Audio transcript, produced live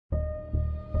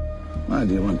Why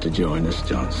do you want to join us,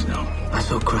 Jon Snow? I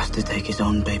saw Craster take his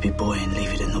own baby boy and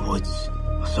leave it in the woods.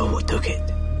 I saw what took it.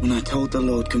 When I told the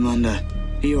Lord Commander,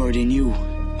 he already knew.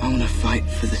 I want to fight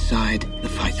for the side that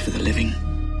fights for the living.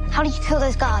 How do you kill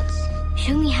those guards?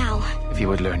 Show me how. If you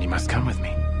would learn, you must come with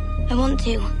me. I want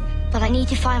to, but I need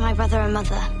to find my brother and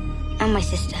mother, and my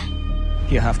sister.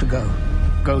 You have to go.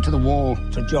 Go to the wall,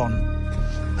 to Jon.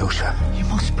 Lucia, you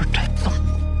must protect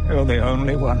them. You're the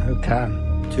only one who can.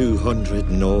 200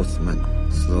 Northmen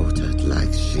slaughtered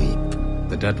like sheep.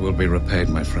 The debt will be repaid,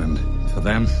 my friend. For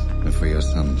them and for your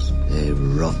sons. They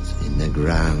rot in the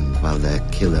ground while their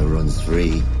killer runs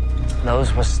free.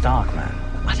 Those were Stark men.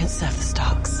 I don't serve the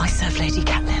Starks. I serve Lady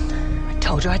Catelyn. I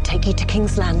told you I'd take you to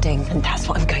King's Landing, and that's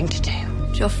what I'm going to do.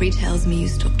 Joffrey tells me you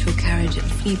stopped your carriage at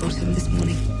Flea Bottom this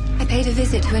morning. I paid a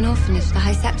visit to an orphanage the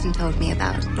High Septon told me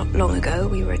about. Not long ago,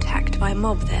 we were attacked by a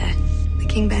mob there. The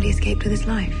king barely escaped with his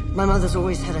life. My mother's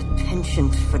always had a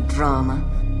penchant for drama.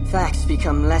 Facts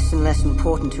become less and less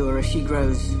important to her as she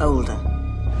grows older.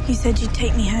 You said you'd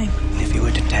take me home. If you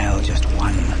were to tell just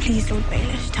one. Please, Lord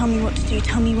Baelish, tell me what to do.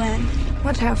 Tell me when.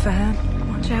 Watch out for her.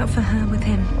 Watch out for her with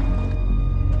him.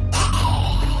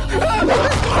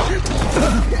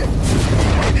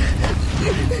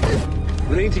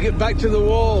 We need to get back to the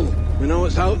wall. We know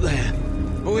what's out there.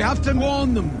 But we have to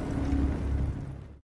warn them.